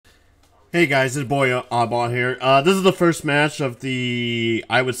Hey guys, it's boy Oddball here. This is the first match of the,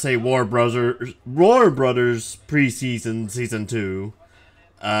 I would say, Roar Brothers Preseason Season 2.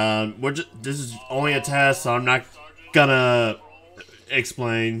 This is only a test, so I'm not gonna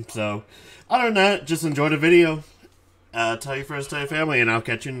explain. So, other than that, just enjoy the video. Tell your friends, tell your family, and I'll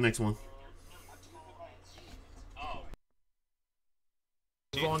catch you in the next one.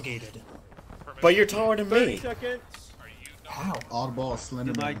 Elongated. But you're taller than me. Seconds. How? Oddball,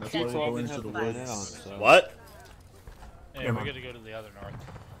 slender man. That's why we go into the woods. What? Hey, we're gonna go to the other north.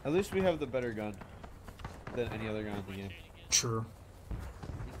 At least we have the better gun than any other gun in the game. True.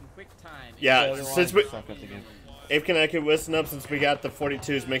 Yeah, since we... Suck at the game. If Connecticut, listen up, since we got the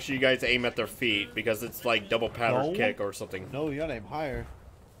 42s, make sure you guys aim at their feet, because it's like double pattern kick or something. No, you gotta aim higher.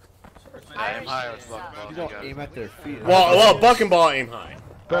 Aim higher with buck ball. You don't aim at their feet. Well, buck and ball aim high.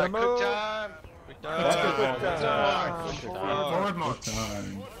 Quick time! Forward march.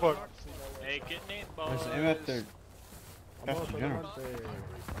 Hey, get Nate ball. Just aim at their chest in general.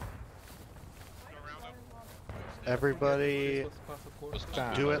 Everybody,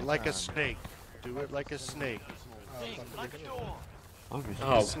 do it like a snake. Do it like a snake.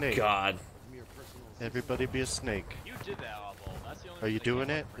 Oh, snake. God. Everybody be a snake. You did that, Oddball. That's the only Are you thing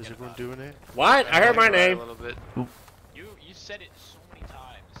doing I it? forget Is everyone about. doing it? What? I heard my name. A little bit. You said it so many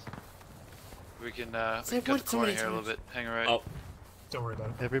times. We can Say cut what the so corner many here a little times? bit. Hang right. Oh. Don't worry about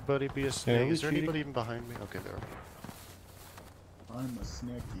it. Everybody be a snake. we Is there cheating? anybody even behind me? Okay, there. I'm a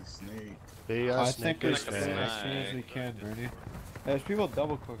snaky snake. Be a I snake. think Be it's as soon as we can, Bernie. There's people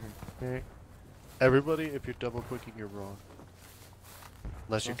double cooking. snake. Everybody, if you're double clicking, you're wrong.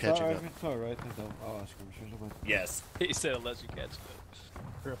 Unless you're catching up. It's alright. Oh, skirmishers. Yes. He said unless you catch it.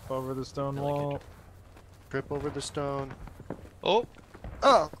 Trip over the stone wall. Trip over the stone. Oh!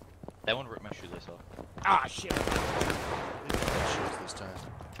 Oh! That one ripped my shoelace off. Ah, shit. Shoes this time.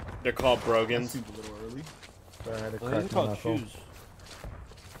 They're called That Brogans. seemed a little early. Sorry, I had to Well, these are crack my called knuckle. shoes.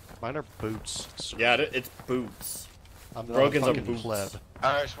 Mine are boots. sir. Yeah, it's boots. I'm Brogans not a are fucking boots. pleb.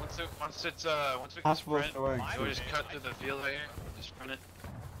 Alright, so once we can Half of us sprint, are wearing we'll shoes. just cut through the field right here. Just sprint it.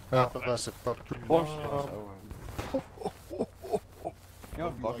 Half of us have fucked. You know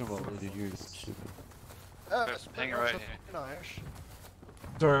what bucking ball is, you're stupid. Hang it right here.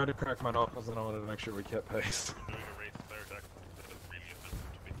 Sorry, I had to crack my knuckles and I wanted to make sure we kept pace.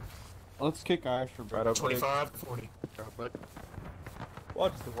 Let's kick Irish for Right breakfast. over 25, 40.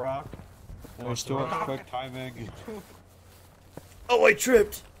 Watch the rock. And we still have quick timing. Oh, I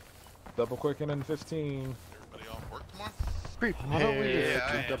tripped. Double quicken in 15. How don't we Yeah, just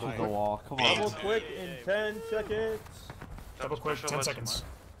I am. double the wall? Come Double on. quick in 10 seconds. Double quick, 10 seconds.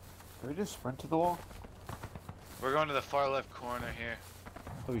 Can we just sprint to the wall? We're going to the far left corner here.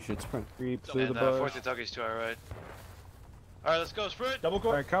 Oh, we should sprint. Creep through And the 4th bush. Kentucky's to our right. Alright, let's go, sprint! Double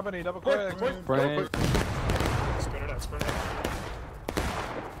quick. Alright, company, double Quick, quick. quick. Sprint. Sprint it out, sprint it out.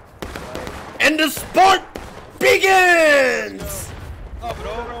 And the sport begins! Up and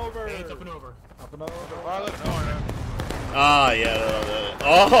over. Hey, it's up and over. Up and over. Far left corner. Ah, yeah.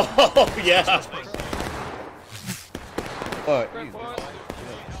 Oh, yeah.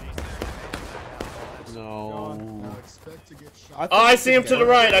 No. Now expect to get shot. Oh, I see him to the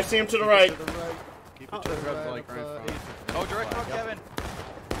right. I see him to the right. To the right. Keep it to the right. Like right in front. Oh, direct front, Kevin!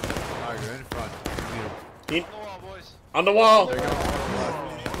 Alright, you're in front. He- On the wall, boys. on the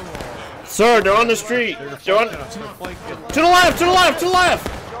wall. Sir, they're on the street. They're on... To the left, to the left, to the left.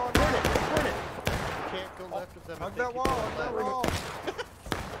 Can't go left of them. Hug if that they wall, keep hug that going wall.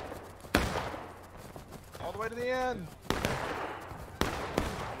 All the way to the end.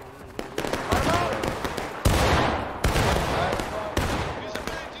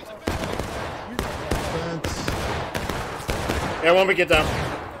 Fence. Yeah, when we get down.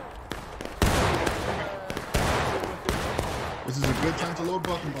 This is a good time to load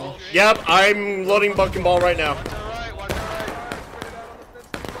bucking ball. Yep, I'm loading bucking ball right now. One to the right, one to the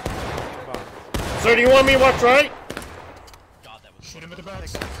right. Sir, do you want me to watch right? Shoot him at the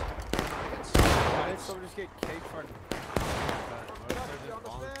backs. Why did someone just get cake for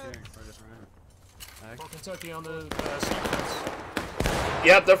Full Kentucky on the sequence.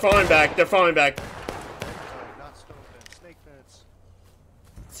 Yep, they're falling back. They're falling back. Sorry, not stone fence. Snake fence.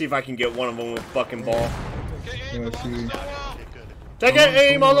 See if I can get one of them with bucking ball. Okay, aim along the stone wall. Okay, good. Take an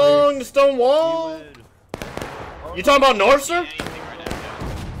aim along the stone wall. You talking about north, sir? Anything right now,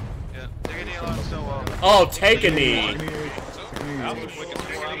 yeah. Yeah, take a knee along the stone wall. Oh, take a knee. Hey, take a knee.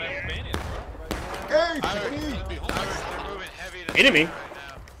 They're moving heavy to Enemy? right now.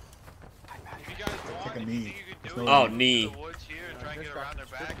 If you guys want, Take a if knee. you could do Oh, it, Oh, go knee. to the woods here and try and get around their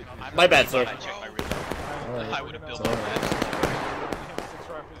back. My bad, sir. I checked my rhythm. I would have built Sorry. on that.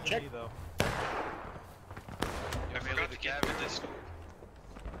 Check. though. I forgot to get with this.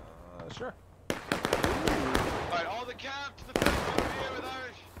 Sure. Alright, all the camp to the back over here with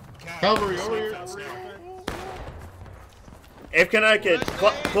Irish. Cavalry over here. If Connecticut,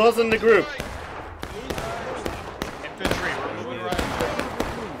 closing the group. Infantry, we're moving right.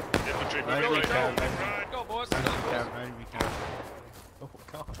 Infantry, moving right. Go, boys. Oh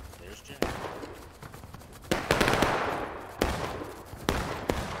god. There's Jack.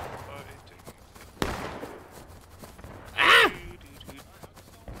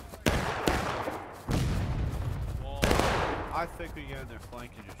 I think we get in their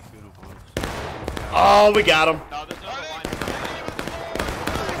flank and just shoot them once. Oh, we got him. No, there's no line.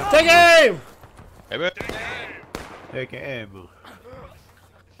 Take aim! Hey, man. Take aim.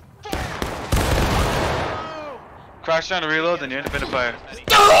 Crash down to reload, then you're independent fire.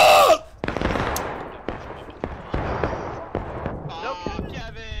 Ah! Oh,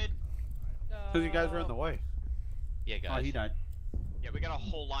 Kevin. Because you guys were in the way. Yeah, guys. Oh, he died. Yeah, we got a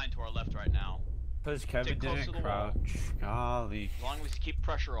whole line to our left right now. Because Kevin Stick close to didn't the wall. crouch. Golly. As long as we keep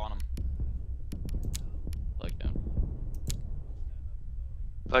pressure on him. Leg down.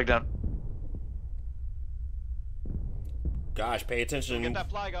 Flag down. Gosh, pay Get attention. that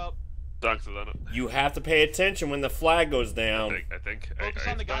flag up. Thanks, Elena. You have to pay attention when the flag goes I down. think. Focus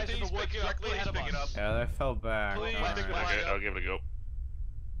on the guys in the Please woods pick it up, directly please ahead of pick it us. Yeah, they fell back. Please, Alright. pick it up. Okay, I'll give it a go.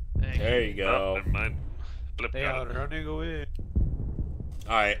 There you Oh, go. never mind. Flip They are got it. running away.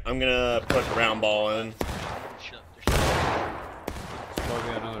 Alright, I'm gonna put round ball in.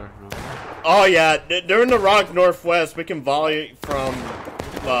 Probably another. Oh yeah, they're in the rock northwest. We can volley from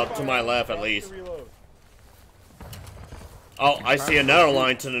to my left at least. Oh, I see another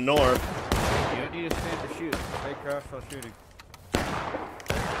line to the north. You don't need to stand to shoot. Stay crouch while shooting.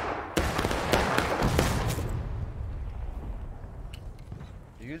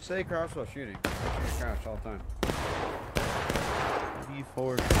 You can stay crouch while shooting. Make sure you crouch all the time.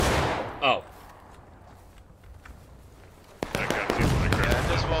 D4. Oh, I got two. I grabbed Yeah,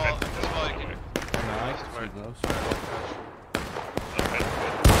 this one. wall you can. Yeah, I can see those.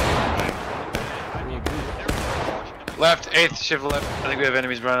 Left, 8th, shift left. I think we have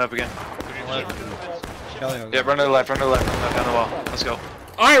enemies running up again. Kelly, Yeah, run to the left, run to the left, down the wall. Let's go.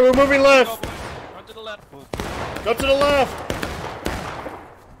 alright, we're moving left. Run to the left. Go to the left.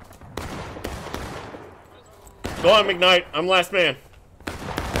 Go on, McKnight. I'm last man.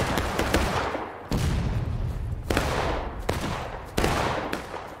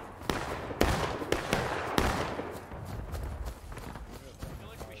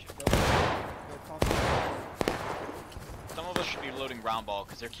 Some of us should be loading round ball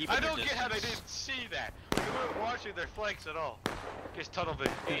because they're keeping I their don't get how they distance. didn't see that. They weren't watching their flanks at all. Just tunnel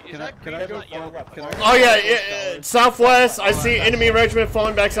vision. Hey, is Can that I green go not yellow? Can I Oh yeah, southwest. I see enemy regiment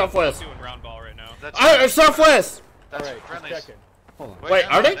falling back southwest. Doing round ball right now. That's Southwest. That's Alright, friendlies. just checking. Hold on. Wait,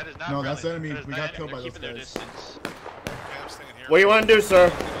 are they? That is not No, that's friendly. enemy. That is We not got enemy. killed by They're those keeping their guys. distance. What do you want to do, sir?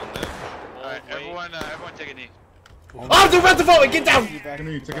 Alright, Wait. everyone take a knee. Oh, they're about to fall. Get down. Take a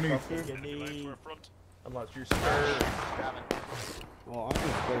knee, take a knee. Take a knee. Front. Unless you're scared. Well, I'm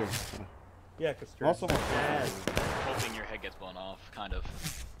just better. Yeah, because Also, Hoping your head gets blown off, kind of.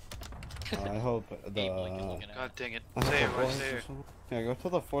 I hope the. Aim like you're looking at. God dang it. I hope Stay here, the boys, bullets stay or here. something. Yeah, go to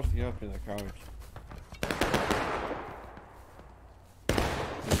the fourth to get up to the cowards.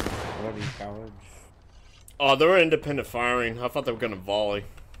 Bloody cowards. Oh, they were independent firing. I thought they were gonna volley.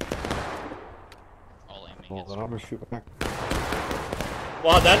 All aiming Well, against then I'm gonna shoot back.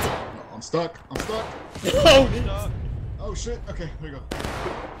 Wow, that's. I'm stuck. I'm stuck. Oh, Oh shit. Okay, here you go.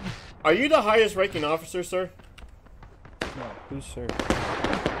 are you the highest ranking officer, sir? No. Who's sir?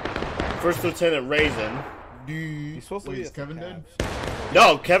 First Lieutenant Raisin. He's supposed to Wait, be is at Kevin the dead? cabs.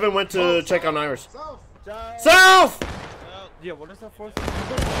 No, Kevin went to check on Irish. South. South! Yeah, what is that fourth?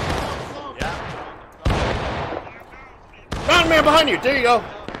 Bound man behind you. There you go.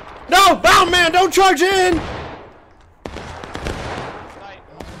 No, bound man, don't charge in.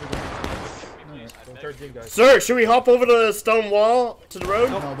 Don't charge in, guys. Sir, should we hop over the stone wall to the road?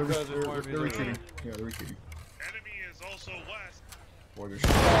 No, they're Because there's more retreating. enemies Yeah, they're retreating. Enemy is also west. Boy,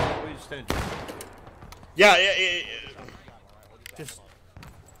 they're We just stand. Yeah. Just.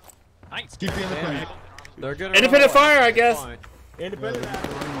 Nice. keep the independent. They're good. Independent fire, I guess. Fine. Yeah, Independent. they're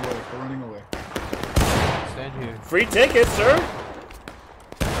running away. They're running away. Stand here. Free tickets, sir.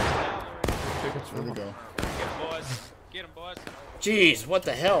 Tickets There we go. Get him, boys. Get him, boys. Jeez, what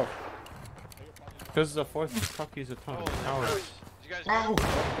the hell? Because the fourth Kentucky's a ton of cowards. Did you guys Ow!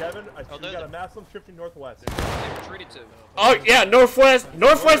 Kevin, I see Oh, we there's got a- a massive shifting northwest. They retreated to. Oh yeah, northwest.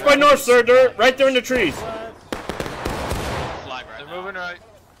 Northwest by north, sir. They're right there in the trees. Flag right They're now. moving right.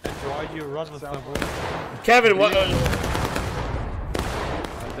 And why'd you run with my boy? Kevin, what? I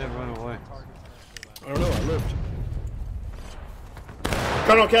did run away. I don't know, I lived.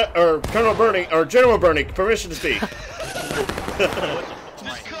 Colonel Bernie, or General Bernie, permission to speak. Just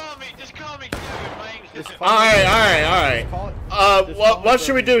call me Kevin, man. Alright. What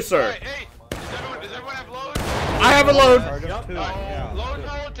should we do, sir? Alright, hey, does everyone have load? I have a load. Load and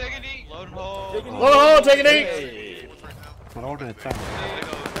hold, take a knee. Load and hold. Load and hold, take a knee. I don't want to attack.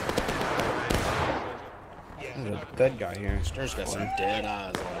 There's a dead guy here. Stir's got some dead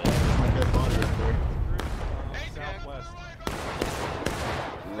eyes on it. My dead body right there. Southwest.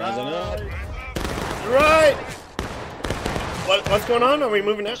 Rising up. Right. What's going on? Are we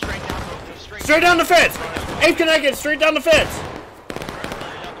moving now? Straight down the fence. 8th Connecticut, straight down the fence.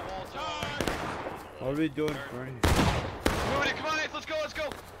 What are we doing, Bernie? Moving it, come on, let's go.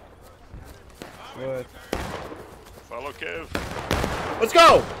 Good. Follow Kev. Let's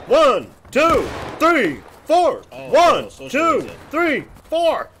go. 1, 2, 3, 4. 1, 2, 3,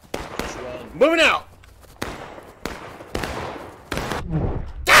 4. Moving out.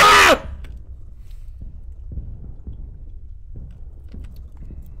 Ah!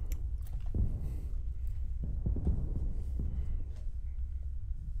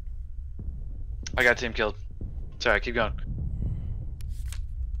 I got team killed. Sorry, keep going.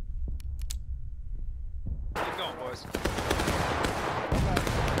 Keep going, boys.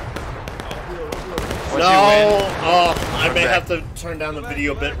 No. Oh, I may have to turn down the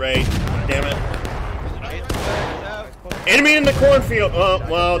video bit rate. Damn it. Enemy in the cornfield. Oh,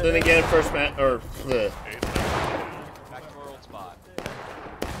 well, then again, first match or Back to our old spot.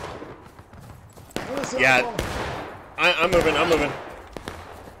 yeah. I'm moving. I'm out of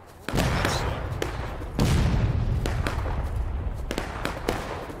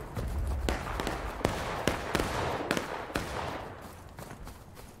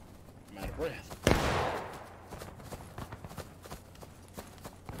breath.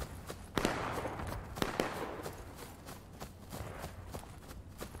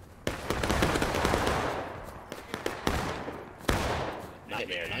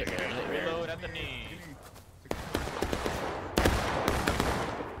 Nightmare. Reload at the knee.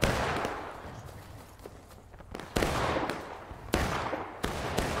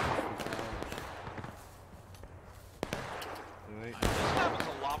 This map is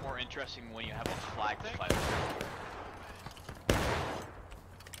a lot more interesting when you have a flag to fight with.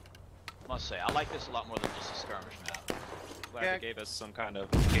 Must say, I like this a lot more than just a skirmish map. Glad they gave us some kind of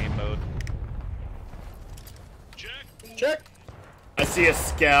game mode. Check. I see a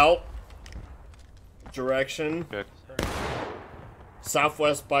scout. Direction. Good.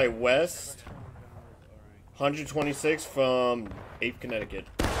 Southwest by west. 126 from 8th Connecticut.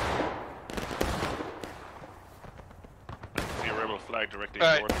 See a rebel flag directly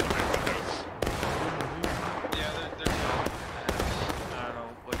Alright. north of my house. Yeah, they're I don't know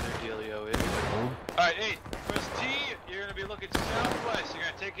what their dealio is. Alright, hey, first T, you're gonna be looking southwest. You're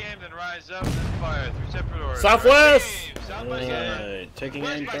gonna take aim, then rise up, then fire. 3 separate orders. Southwest! Southwest, Alright, taking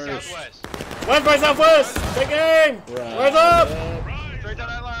west aim by first. southwest. West by southwest! Take aim! Rise up! Straight down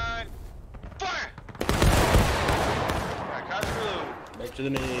that line. Fire! Alright, cars blue. Back to the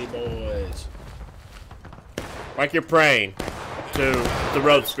knee, boys. Like you're praying to the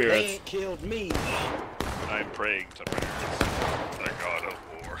road spirits. They killed me. I'm praying to prayers, the god of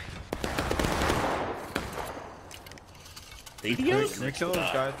war. Can you kill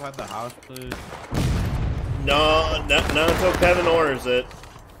those guys behind the house, please? No, not until Kevin orders it.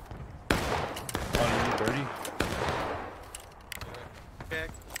 Oh, you need Bernie?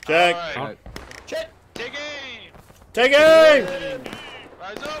 Check. Alright. Check. Take aim. Take aim!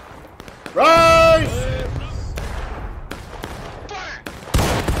 Rise up. Rise! Fire!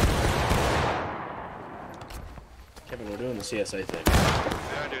 Kevin, we're doing the CSA thing. We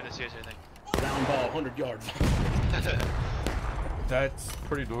are doing the CSA thing. Round ball, 100 yards. That's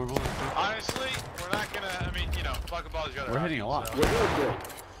pretty normal. Honestly, we're not gonna. I mean, you know, fucking balls together. We're hitting a lot. We're doing good.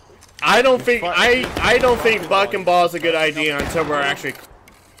 I don't think buck and ball is a good idea until we're actually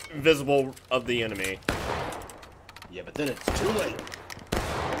visible of the enemy. Yeah, but then it's too late.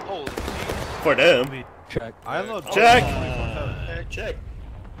 Holy jeez. For them. Check. I love Check. Check.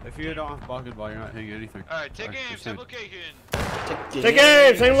 If you don't have bucket ball, you're not hitting anything. Alright, take aim, same location. Take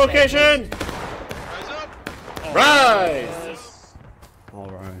aim! Same location! Rise up. Rise!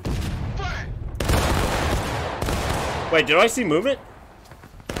 Alright. Fire! Wait, did I see movement?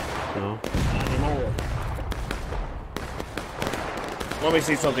 No. Not anymore. Let me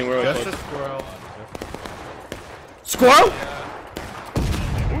see something real Just a quick. squirrel. Squirrel?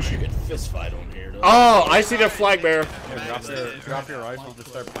 I wish you could fist fight on here, though. Oh, I see the flag bearer. Drop your rifle to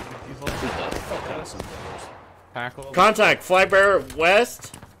start punching people. Tackle. Contact, flag bearer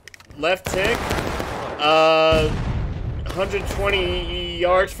west, left tick, 120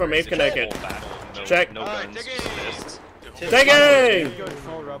 yards from 8th Connecticut. Check. No guns. Fists. Take aim!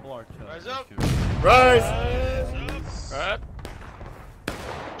 Rise up. Rise! Right.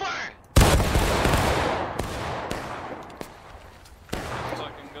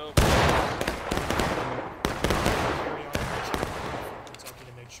 Fucking go. Kentucky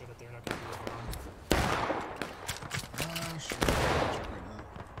to make sure that they're not going to be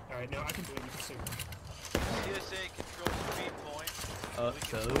Alright, now I can do it. You can say USA controls the beat point.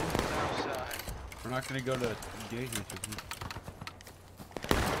 So? Outside. We're not gonna go to engagement with you.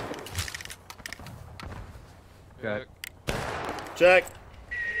 Okay. Check.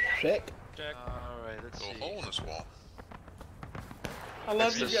 Check. Alright, let's see. Hole in this wall. I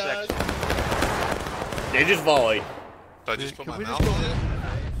love you guys. They just volleyed. Did I just put my we mouth just on it?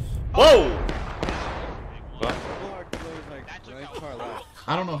 Whoa!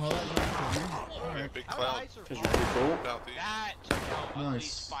 I don't know how that happened. Alright. Big cloud. Because you're pretty cool. Southeast. That took out at Nice.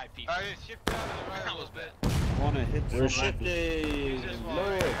 least 5 people. Alright, shift down to the right a little bit. Wanna hit We're shifting. Use this wall.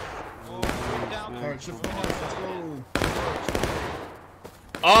 North. Down. Alright, shift north, let's go.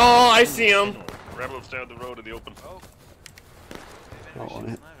 Oh, I see him. Rebels down the road in the open.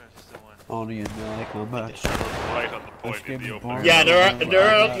 Only in combat. Right on the point in the open. Yeah, they're out in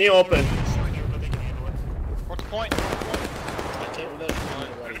the open. What's the point?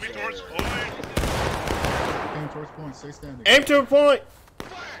 Enemy towards point. Aim towards point, stay standing. Aim to a point.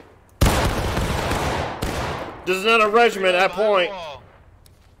 There's another regiment at point. Are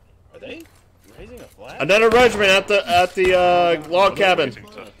they raising a flag? Another regiment at the log cabin.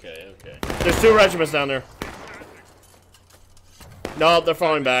 Okay, okay. There's 2 regiments down there. No, they're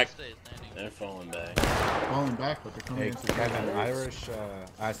falling back. They're falling back. Falling back, but they're coming Hey, into Kevin, the Irish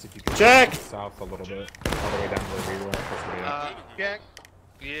asked if you could Check. go south a little bit, all the way down to the rear. Yeah.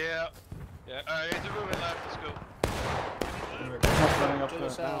 Yeah. Alright, it's moving left. Let's go. To the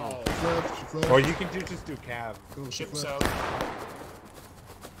south. Shift left. Or you can just do cav. Go, Ship shift left. south.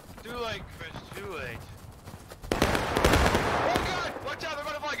 Too late, Chris. Too late. Oh god! Watch out! They're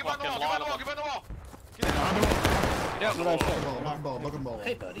gonna fly. Get behind the wall. Get behind the wall. Get behind the wall. Get in there. Bucking ball.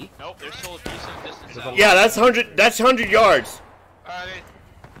 Hey, buddy. Nope, they're still a decent distance out. Yeah, that's 100. That's 100 yards. Alright,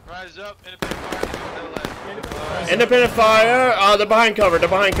 rise up. Independent fire. Go to the left. Independent fire. They're behind cover. They're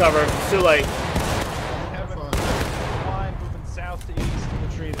behind cover. It's too late. Kevin, line moving south to east in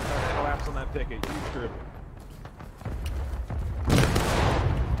the tree that's going to collapse on that picket. Huge group.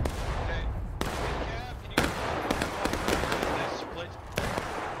 Okay. Cap, can you this split?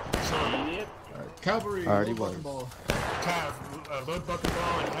 Yep. Cavalry, Already load was. bucking ball. Cav, load bucking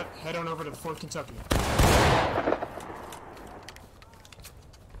ball and head on over to Fort Kentucky.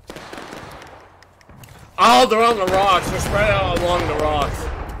 Oh, they're on the rocks. They're spread out along the rocks.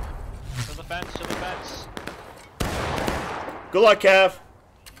 To the fence, to the fence. Good luck, Cav.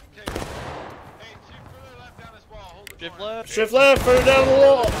 Okay. Hey, shift further left down this wall. Hold the Shift corner. left. Shift left, further down the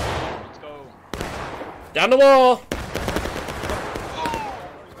wall. Let's go. Down the wall. That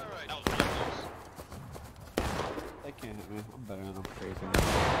was really close. They can't hit me. I'm better than them. Crazy.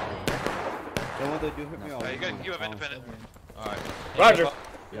 Then what they do hit me all Alright, you have independent. Alright. Roger.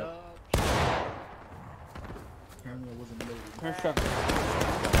 Apparently I wasn't loaded.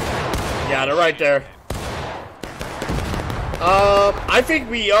 Yeah, they're right there. I think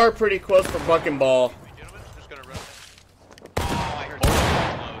we are pretty close for bucking ball. Gentlemen, just gonna run it. Oh, I heard that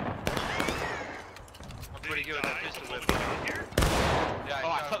explode. I'm pretty good with that pistol whip. Yeah,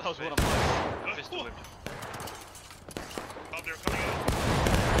 Oh, I thought that was one of mine. Pistol whip. Oh, they're coming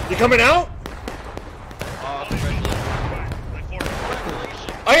out. You coming out? Oh, congratulations. Like 4.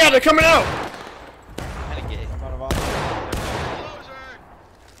 Oh yeah, they're coming out.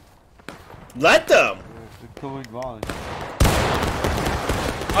 Let them.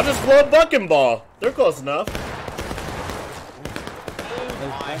 I'll just blow a bucking ball. They're close enough.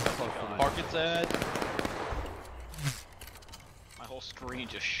 Park its head. My whole screen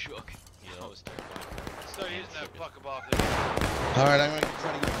just shook. Yeah, that was terrifying. Start using that fucking ball. There. Alright, I'm gonna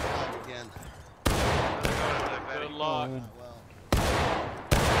try to get the flag again. Good luck. Well.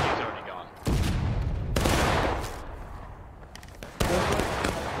 He's already gone.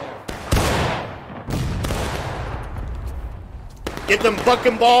 Get them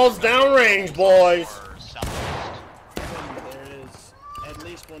bucking balls downrange, boys. Or southwest. There is at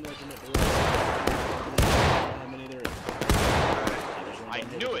least one regiment below. How many there is? I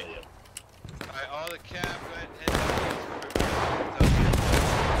knew it. Alright, all the cap, go ahead and head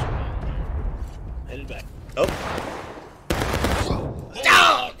Headed back. Oh.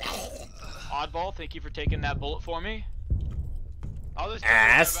 Oddball, thank you for taking that bullet for me. I'll just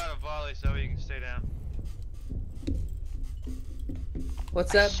Ass. about a volley so you can stay down.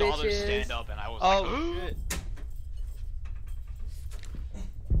 What's I up, saw them bitches? stand up and I was Oh, like, shit.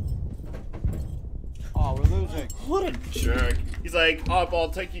 Oh, we're losing. What a jerk. He's like,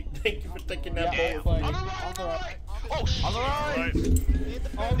 oddball, thank you for taking that Yeah. bullet. On the right! Oh, shit! On the right!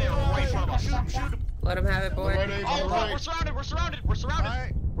 They're right in front of us. Shoot! Let him have it, boy. Right, Abe, on Oh, the fuck, right. we're surrounded! We're surrounded! We're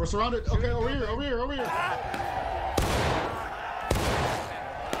surrounded! We're surrounded. Okay, over here, over here, over here.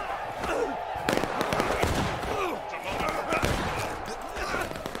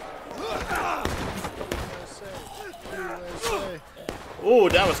 Ooh,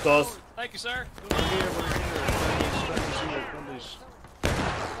 that was close. thank you, sir.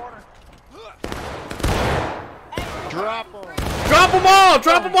 Drop them! Drop them all!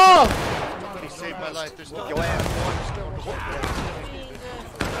 Drop them all! Somebody saved my life. There's still one.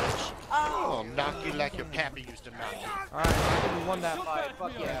 I'll knock you like your pappy used to knock you. Alright, I think we won that fight.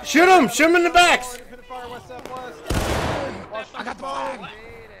 Fuck yeah. Shoot him! Shoot him in the backs! I got the bomb.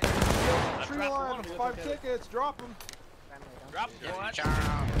 Tree line, 5 tickets, drop them. Drop what?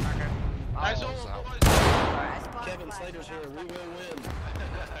 Nice Kevin Slater's here. We will win.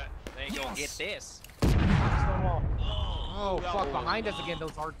 They ain't gonna get this. Oh, fuck, behind us again,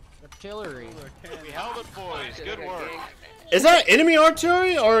 those artillery. We held it, boys. Good work. Is that enemy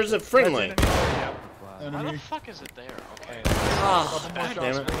artillery or is it friendly? How the Enemy. fuck is it there? Okay. Oh, God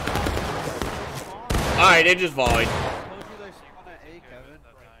damn it. Alright, they just volleyed.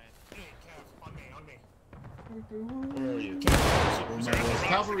 Where are you?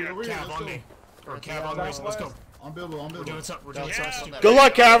 Cavalry over here. Let's go. Or cab on the race. Let's go. On Bilbo, on We're Bilbo. doing something. We're doing something. Good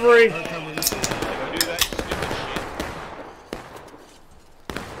luck, cavalry. Go do that stupid shit.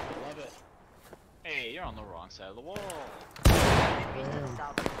 Love it. Hey, you're on the wrong side of the wall.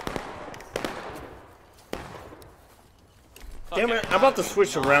 Damn it, I'm about to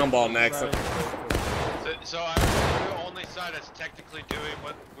switch to round ball next. So I'm the only side that's technically doing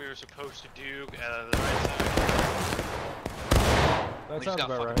what we were supposed to do the right side. That We just sounds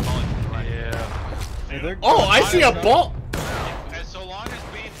got about fucking right. mullied. Yeah. Oh, I see a ball. And so long as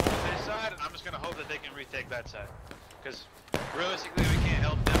we hold this side, I'm just gonna hope that they can retake that side. Because realistically, we can't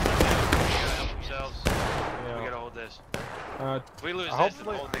help them. They gotta help themselves. Yeah. We gotta hold this. If we lose this, then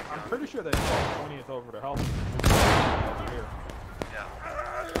Hopefully, hold it. I'm pretty sure they called 20th over to help. Over here. Yeah.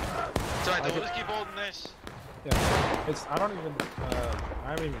 It's alright, though. We'll just keep holding this. Yeah, it's. I don't even.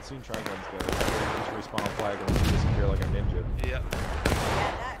 I haven't even seen tri-guns go. Just respawn flag and disappear like a ninja. Yep.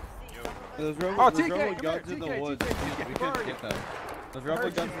 There's rubber, Oh, there's TK, rubber come guns here, in the TK, woods. TK, We TK, couldn't get them. There's rubber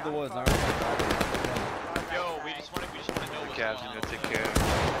guns in the woods. Aren't there? Yo, we just wanna know what's Cav's going on. gonna take care of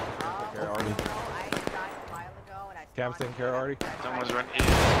it. Cam's taking care already. Someone's running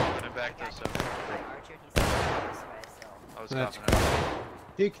back to us. I was confident.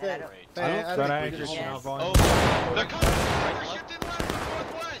 DK. Got anchor now, Oh, volume. they're coming! They're shifting left from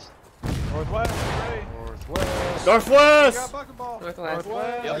northwest! Northwest, ready? Northwest. Northwest! Got bucket ball. Northwest.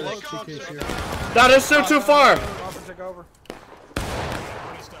 Yep, Hello, they come. TK's here. That is still too far. Officer, take over.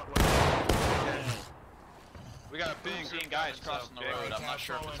 We got a big Seeing guys crossing the road. I'm not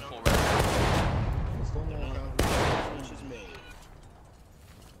sure if it's full road. Stonewall Cavalry. Which is me.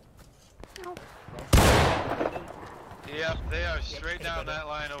 Yep, they are straight down that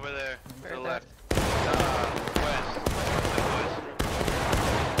line over there. To the left. West.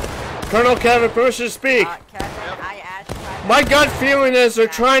 Colonel Kevin, permission to speak. My gut feeling is they're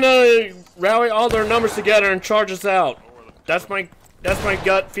trying to rally all their numbers together and charge us out. That's my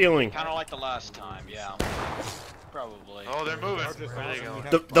gut feeling. Kind of like the last time, yeah. Probably. Oh, they're moving. Where are they going?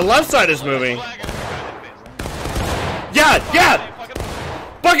 The left side is moving. Yeah, yeah.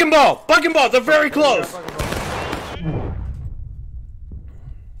 Bucking ball, they're very close.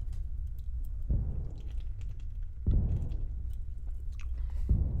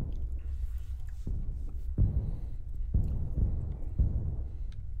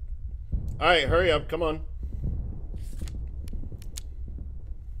 All right, hurry up, come on.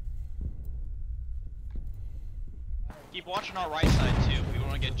 Keep watching our right side too. We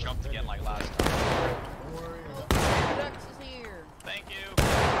want to get jumped again like last time. Ducks is here. Thank you.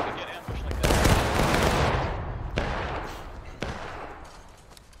 We get ambushed like that.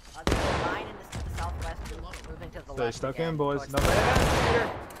 Stay stuck in, boys. Nothing.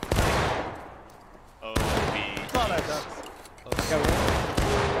 Saw that, Ducks.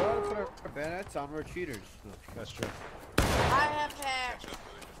 Bandits on we're cheaters. That's true. I have patch.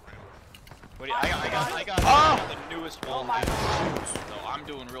 What do you, I got the newest wall. So I'm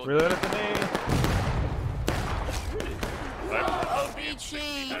doing real Reload good. it to me. OB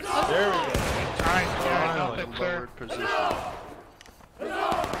cheese. There we go. Trying to get Finally. up it, sir. Lowered position.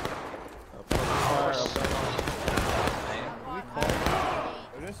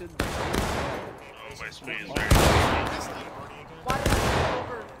 Oh, my speed is very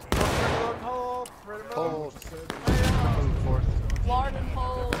Hold. Hold. Lard and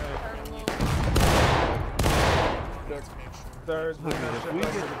hold. Third, we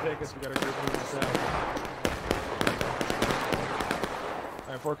gotta take us. We gotta group move this out.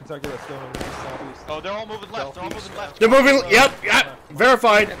 Alright, Fort Kentucky, let's go. Southeast. Oh, they're all moving left. They're all moving left. They're moving. Yep.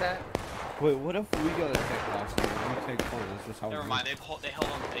 Verified. Wait, what if we got to take last year? We take point. That's just how. Never we mind. do They held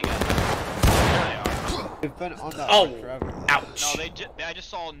on. They got. There they are. it. They've been on that Oh, rock forever. ouch. No, I just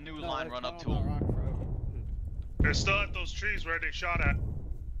saw a new line they've run been up on to that them. rock forever. They're still at those trees where they shot at.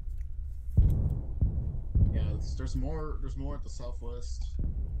 Yeah, there's more at the southwest.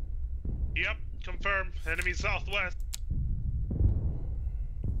 Yep, confirm. Enemy southwest.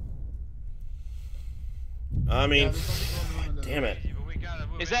 I mean, Yeah, there's something going on in the- damn it. We gotta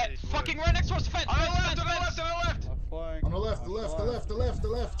move Is into that these fucking woods. right next to us? Fence. On the left, Fence, on the fence. left, on the left! I'm flying. On the left, the left.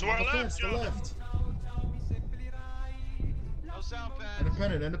 To our On the left, fence, the Joe. left. No sound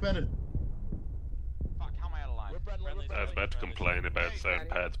fence. Independent. Fuck, how am I out of line? I was about to complain about sound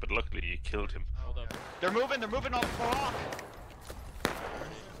pads, but luckily you killed him. They're moving on the rock.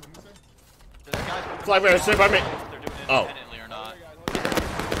 There's guys moving. Flag bearer, stand by me. If they're doing it Oh. independently or not.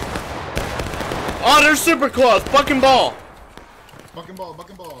 Oh, they're super close. Bucking ball. Bucking ball.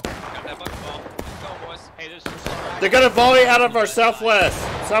 Got that bucket ball. Let's go, boys. Hey, there's They're gonna volley out of our southwest.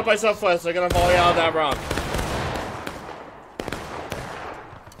 South by southwest. They're gonna volley out of that rock.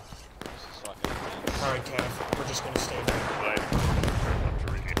 Alright, Kev. We're just gonna stay there.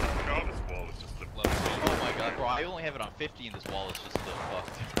 Oh my god, bro, I only have it on 50 and this wall is just still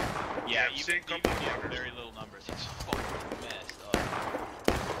fucked. Yeah, even have very little numbers. It's fucking messed up.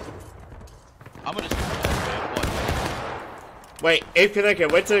 I'm gonna just Wait, 8th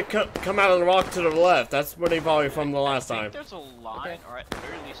Connecticut. Wait till it come out of the rock to the left. That's where they volley from the last time. there's a line, or at the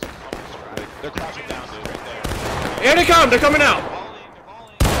very least, some describe. They're crouching down, dude, right there. Here they come. They're coming out.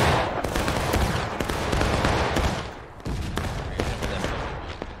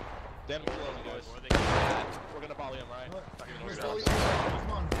 Damn kill them, boys. We're gonna volley them, right?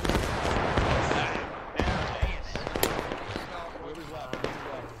 Come on.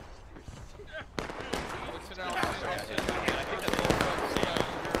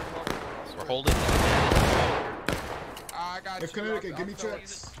 We're holding. If Connecticut, give me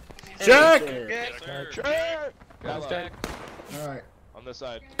checks. Check. Check. Alright. On this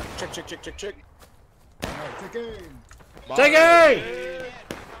side. Check. Alright, take aim. Take aim.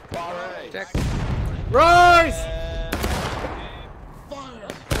 Check. Rise. Fire!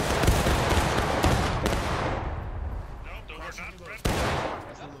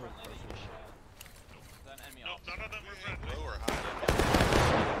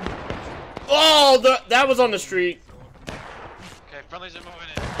 Oh, that was on the street. Okay, friendlies are moving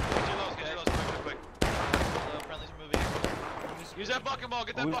in. Get to those, quick. Friendlies are moving. Use that bucket ball,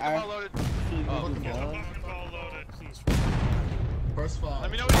 get that We bucket ball loaded. Bucking Get the ball. bucket ball loaded. Press 5.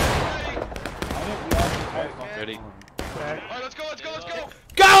 Let me know when you're ready. Ready. Alright, let's go.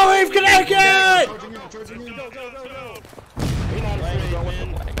 Go, Leave Connecticut. Charging in.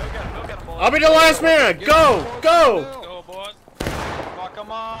 I'll be the last man. Go. Go, boys. Fuck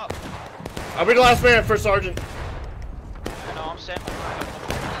them up. I'll be the last man for Sergeant. I know, I'm standing behind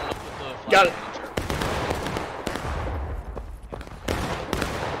them. Got it.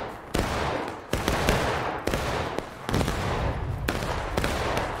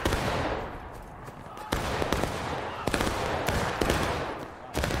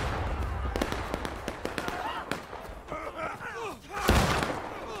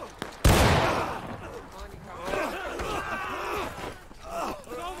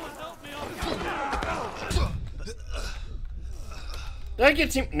 Did I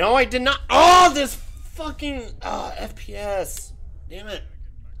get team? No, I did not. Oh, this fucking FPS. Damn it.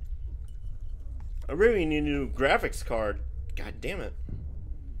 I really need a new graphics card. God damn it.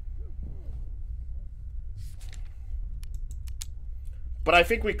 But I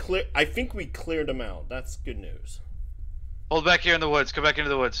think we cleared them out. That's good news. Hold back here in the woods. Come back into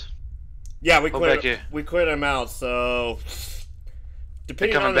the woods. Yeah, we Hold back cleared. here. We cleared them out. So They're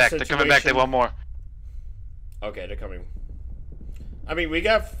depending coming on back. the They're coming back. They situation- want more. Okay, they're coming. I mean, we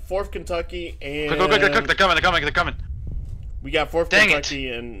got 4th Kentucky and Quick. They're coming. we got 4th Dang it.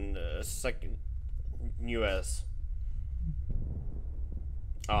 Kentucky and 2nd U.S.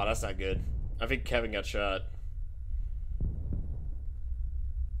 Oh, that's not good. I think Kevin got shot.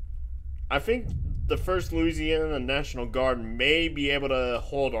 I think the 1st Louisiana National Guard may be able to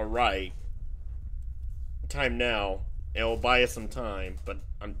hold our right. Time now. It will buy us some time, but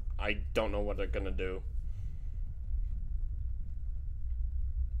I don't know what they're gonna do.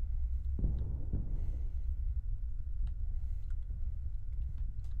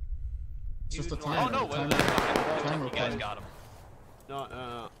 It's just a Oh timer. no, Timer you guys play. got him.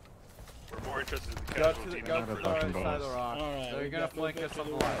 No. We're more interested in the Go casual to the team. right side of the rock. Alright, They're we gonna got flank go us to on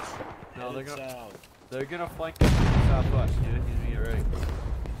the the west. west. No, Head they're gonna south. flank us from the southwest. You need to get ready.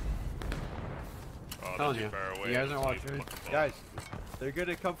 Oh, I'm they're telling too you. far away. You guys They're aren't watching. fucking ball. Guys, they're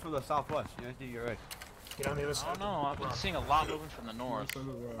gonna come from the southwest. You guys need to get ready. Get on the other I side. don't know. I've been seeing a lot moving from the north.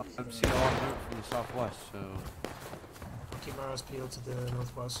 I'm seeing a lot of movement from the southwest, so. Keep our eyes peeled to the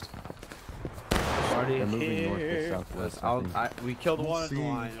northwest. They're moving north to southwest. We killed one in the see.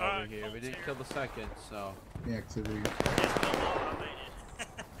 line over here. We didn't kill the second, so. The activity.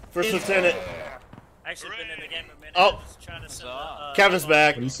 First Lieutenant. Actually been in the game a minute. Oh. Just trying to send Kevin's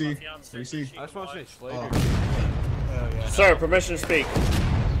back. What do you see? What do you see? I just want to say slavery. Oh yeah. Sir, permission to speak.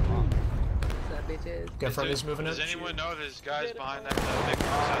 Got friendlies moving in. Does anyone know there's guys behind that big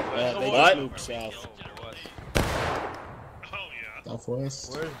southwest? They What? just moved south. Oh yeah.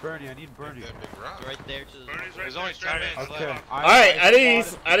 Southwest. Where's Bernie? I need Bernie. Right there to the Bernie's right There's there, only straight 10 in. minutes Okay. left. Alright, at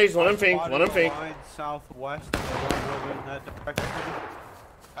ease. At ease. One in pink. One in pink. Southwest. They're going over in that direction.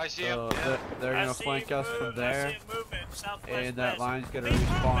 I see So him. they're I gonna see flank it us from move, I there, see it moving, southwest, and that west. line's gonna Big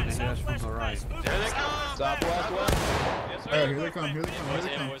respawn movement, and hit us from southwest, the right. west, moving. There they come. Southwest, west. Yes, Hey, here they come, here they come, here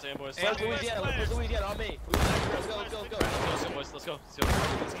they come. Where's Where's Louisiana? Where's Louisiana? On me. Let's go. Let's go.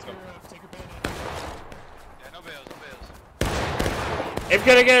 Yeah, no bails, no bails. If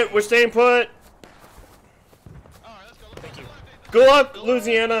gonna get, we're staying put. Alright, let's go. Thank you. Good luck,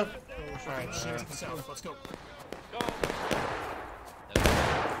 Louisiana. Alright, shoot to the south. Let's go.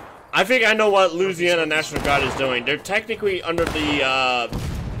 I think I know what Louisiana National Guard is doing. They're technically under the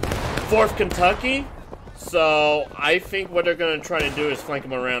 4th Kentucky, so I think what they're gonna try to do is flank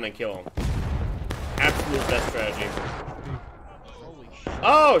them around and kill them. Absolute best strategy.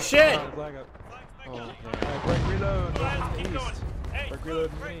 Oh shit! Break reload. Keep going. Hey, Break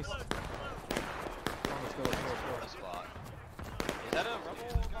reload in the east. Is that a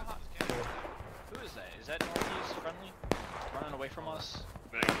rebel? Who is that? Is that northeast friendly? Running away from us?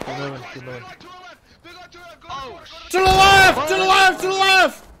 Keep moving. Keep moving. Oh, To the left! To the left! To the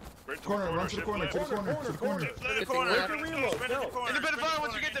left! Corner, run to the corner, to the corner, to the corner. Independent fire. independent fire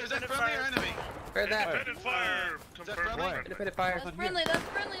once you get there. Is that friendly or enemy? Where's that? Independent fire. Is that friendly? Independent fire. That's friendly. That's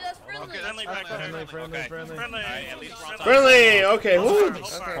friendly. That's friendly. Okay, that's Friendly, friendly. Friendly. Alright, at least we're on top. Friendly! Okay, woo!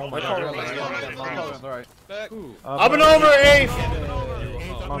 Oh my god. Alright. Up and over, 8th!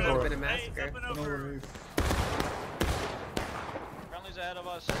 Come on forward. Been a massacre. Friendly's ahead of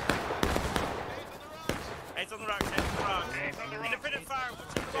us. Eight's on the rocks. Independent fire.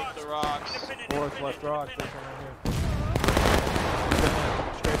 Take the rocks. Fourth left rock. This one right here.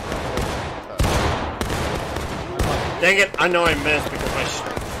 Straight Dang it, I know I missed because my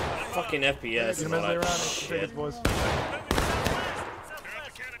fucking FPS You and miss all the that round. shit. Take it, boys.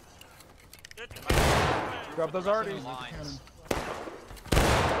 Grab those arties. Lines.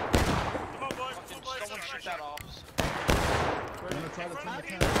 Come on, boys. Someone shoot that off. We're gonna try to turn the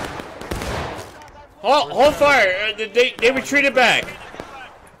camera. Hold fire! They retreated back.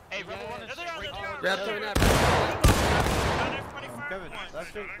 Hey, rebel one is Grab throwing up. Kevin,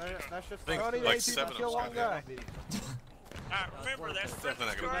 that's just Think Tony, like 18, 7 kill of one us guy. Remember, that's Definitely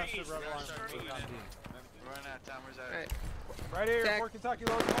not gonna We're running out of time. Where's that? Alright. Right here, Jack. Fort Kentucky,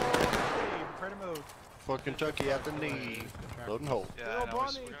 load and hold. Prepare to move. For Kentucky at the knee. Load and hold. Yeah, Good I old know,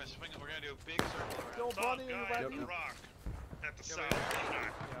 Bonnie. we're gonna swing. We're gonna do a big circle Kill around. Bonnie and Guy right on the here. rock. At the south.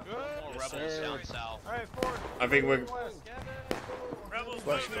 more rebels down south. Alright, Fort. I think we're. West. Rebels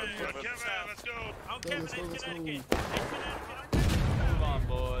West. moving. Kevin, let's go. I'm Kevin in Let's go. Connecticut. Move on,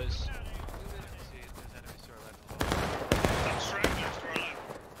 boys. See if there's enemies to our left. I'm strangers to our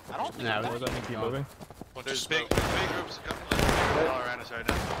left. I don't think Nah, that Boys, I think keep moving. There's big groups all around us right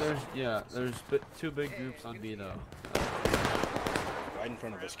now. There's two big groups on B though. Right in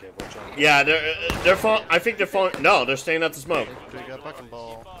front of us, Kev. Watch out. Yeah, they're falling. I think they're falling. No, they're staying at the smoke. We got bucking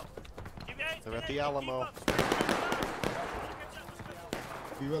ball. They're at the Alamo.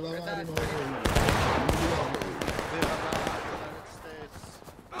 Viva la Alamo.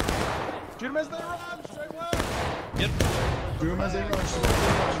 Shoot him as they run. Straight west. Do them as they run.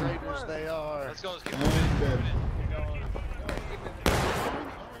 Traitors they are. Let's go. Let's keep And moving. dead.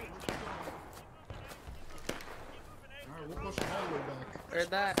 Alright, we'll push them all the way back. Where's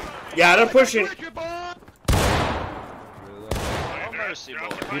that? Yeah, they're pushing. No mercy, boys.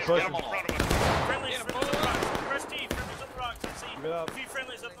 Keep Get pushing. them all. Friendly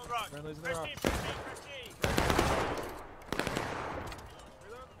on the rock. Friendly's in the rock. First team.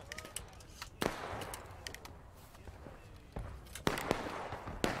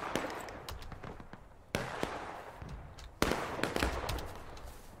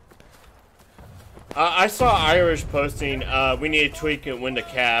 I saw Irish posting, we need to tweak and win the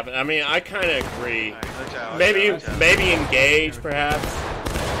cab. I mean, I kind of agree. Maybe engage, perhaps.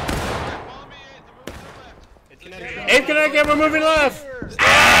 Ape Connecticut, we're moving left!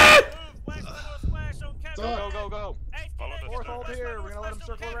 Ah! Go. Fourth hold here. We're gonna let him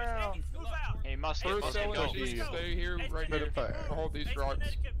circle around. Hey, must go. Stay here, right here. Hold these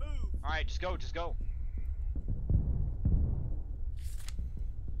rocks. Alright, just go.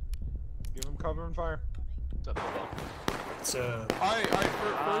 Give him cover and fire. It's First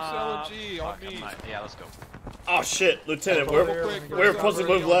LMG on me. Yeah, let's go. Oh shit, Lieutenant, we're supposed to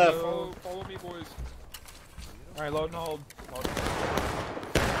move left. Follow me, boys. Alright, load and hold. Hold.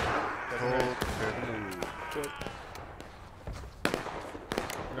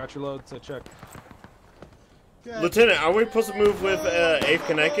 Got your load, so check. Lieutenant, are we supposed to move with 8th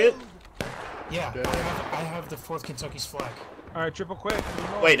Connecticut? Yeah, I have the 4th Kentucky's flag. Alright, triple quick.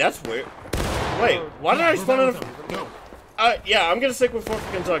 Wait, that's weird. Wait, why did I spawn in? Go. Yeah, I'm gonna stick with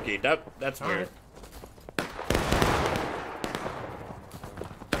 4th Kentucky. That's weird.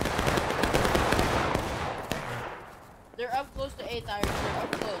 They're up close to 8th Irish. They're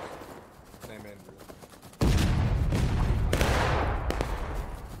up close. Same Andrew.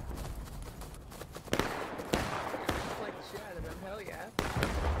 Like the shit out of them. Hell yeah.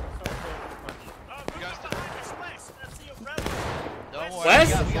 Don't worry.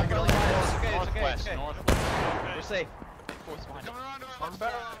 West? We got northwest. We're safe. On the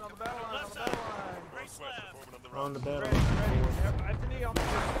battle line. On the battle.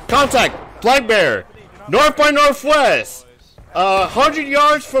 Contact! Flag bearer! North by northwest! 100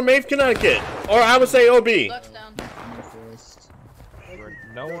 yards from 8th Connecticut. Or I would say OB. Ducks down.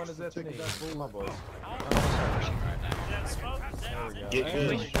 No one is at the knee. Come on, boys. Get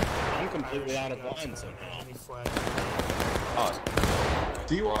good. I'm completely out of line, so.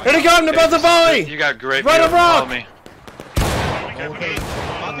 Here they come! They're about to volley! You got great. Right up rock! Me.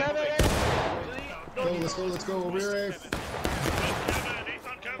 Let's go, over here,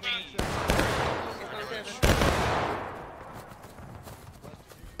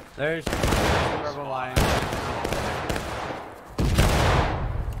 There's Rebel Line.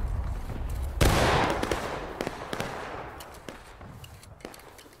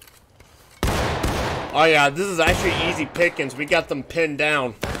 Oh yeah, this is actually easy pickings. We got them pinned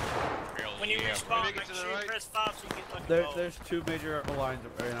down. When you respawn, make sure you press 5 so you get like There's two major Rebel Lines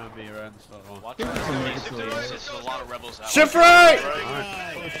right on me, right? So Watch out. There's a lot of rebels out. Shift right!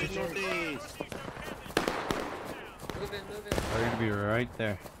 They're gonna be right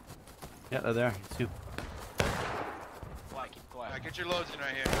there. Yeah, they're there. Two. Keep quiet. Alright, get your loads in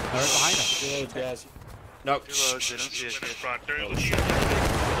right here. They're right behind us. Your loads, guys. No. Your loads, they don't see us.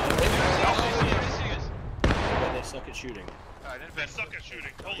 Yeah, they suck at shooting. Alright, They suck at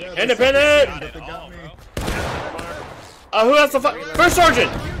shooting. Independent! But they got me. Who has the First Sergeant!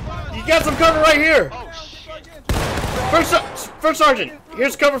 You got some cover right here! First Sergeant!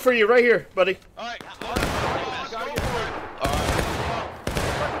 Here's cover for you right here, buddy. Alright,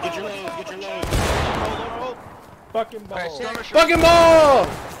 Get your load. Fucking ball. Fucking ball!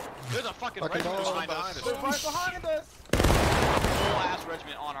 There's a fucking regiment behind us. Right behind us. Whole ass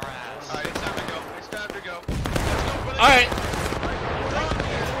regiment on our ass. Alright, it's time to go. It's time to go. Alright.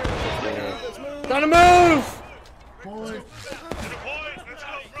 Time to move! Point.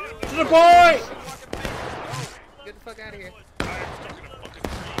 To the point! Get the fuck out of here.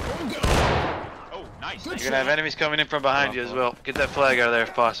 Oh, nice. You're gonna have enemies coming in from behind you as well. Get that flag out of there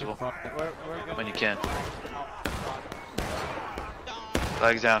if possible. When you can.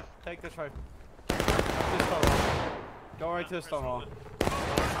 Flags down. Take this right. Go right to the stone wall.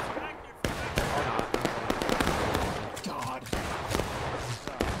 God.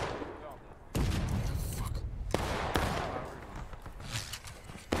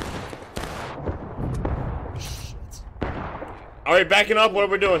 Alright, backing up. What are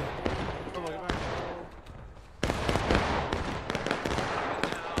we doing?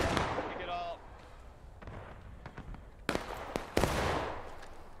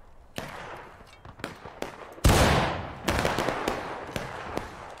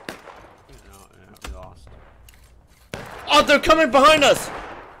 Oh, they're coming behind us!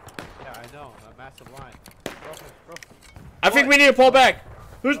 Yeah, I know. A massive line. I think we need to pull back.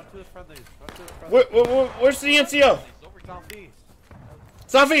 Who's? Run to the friendlies. Run to the friendlies. Where's the NCO? Southeast.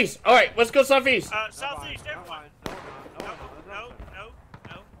 Southeast. All right, let's go southeast. southeast, everyone. No.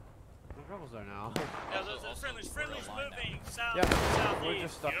 rebels are now. Yeah, those friendlies moving south. Yeah, southeast. we're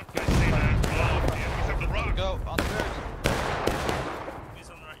just stuck. Yep, I see that. He's up the rock. Go, on the bridge. He's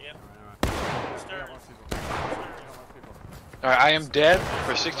on the right, yep. Alright, I am dead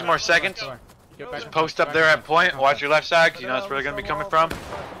for 60 more seconds. Just post up there at point, watch your left side, 'cause you know that's where they're going to be coming from.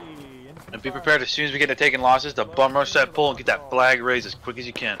 And be prepared as soon as we get to taking losses to bum rush that pole and get that flag raised as quick as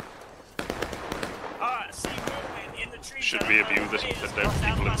you can. Alright, see movement in the trees. Should we have used the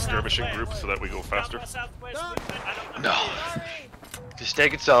people in skirmishing groups so that we go faster? No. Just stay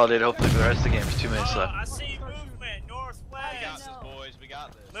consolidated, hopefully for the rest of the game. There's 2 minutes left. I see movement northwest. We got this, boys. We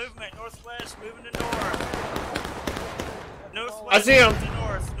got this. Movement northwest, moving to north. Northwest, I see him. to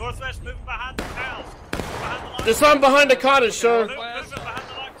north. Northwest, moving behind the house. Behind the log There's some behind the cottage, sir. moving behind the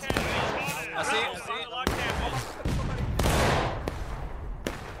log cabin. I see it. Behind the log cabin.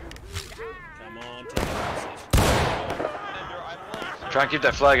 Come on, take Try and keep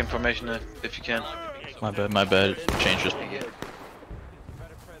that flag information if you can. My bad. Change just.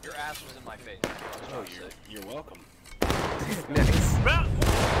 Your ass was in my face. Oh, you're welcome.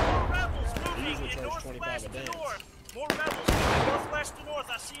 Rebels moving in northwest to north. More rebels moving northwest to north.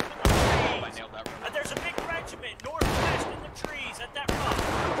 I see them in the trees. There's a big regiment northwest in the trees at that rock.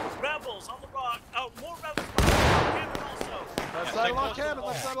 Rebels on the rock. Oh, more rebels behind the log cabin also. Left side of log cabin,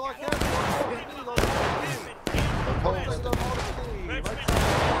 left side of log cabin.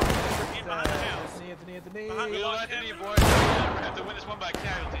 We don't have to need, boys. We have to win this one by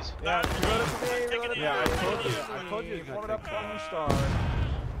casualties. Yeah, I told you, warm it up from the start.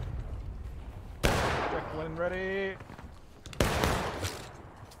 Check when ready.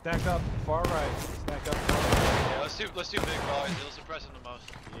 Stack up, far right. Stack up, far right. Yeah, let's do big boys. It'll suppress them the most.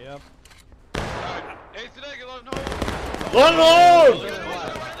 Yep. Alright, 8th today, get low, no. One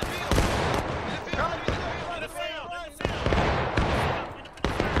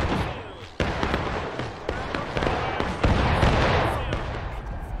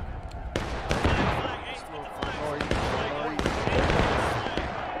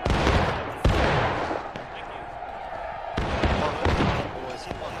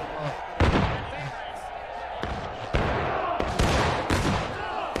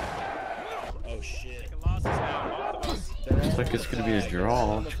Oh shit. Looks like it's gonna be a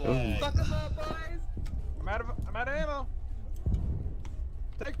draw. I'm out of ammo.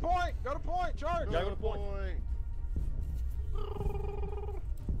 Take point. Go to point. Charge. Go to point.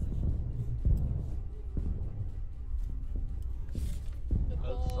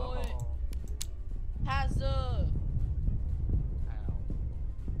 Hazard.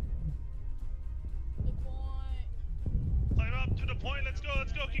 Line up to the point. Let's go.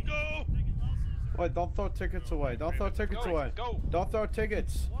 Keep go. Wait, don't throw tickets away. Don't throw tickets away. Don't throw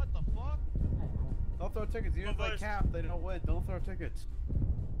tickets. What the fuck? Don't throw tickets. Even if they cap, they don't win. Don't throw tickets.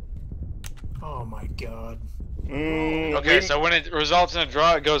 Oh my god. Okay, so when it results in a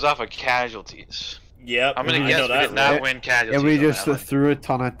draw, it goes off of casualties. Yep. I'm gonna guess we did not win casualties. And we on just that one. threw a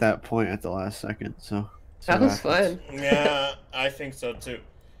ton at that point at the last second, so. That was fun. Yeah, I think so too.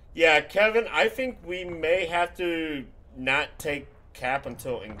 Yeah, Kevin, I think we may have to not take cap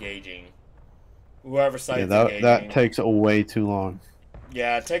until engaging. Whoever sites engaging. That takes way too long.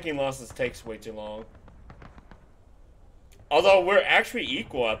 Yeah, taking losses takes way too long. Although we're actually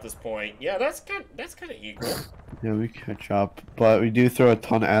equal at this point. Yeah, that's kind of equal. Yeah, we catch up, but we do throw a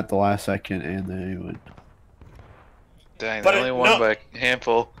ton at the last second, and they win. Dang, But they only won by a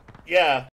handful. Yeah,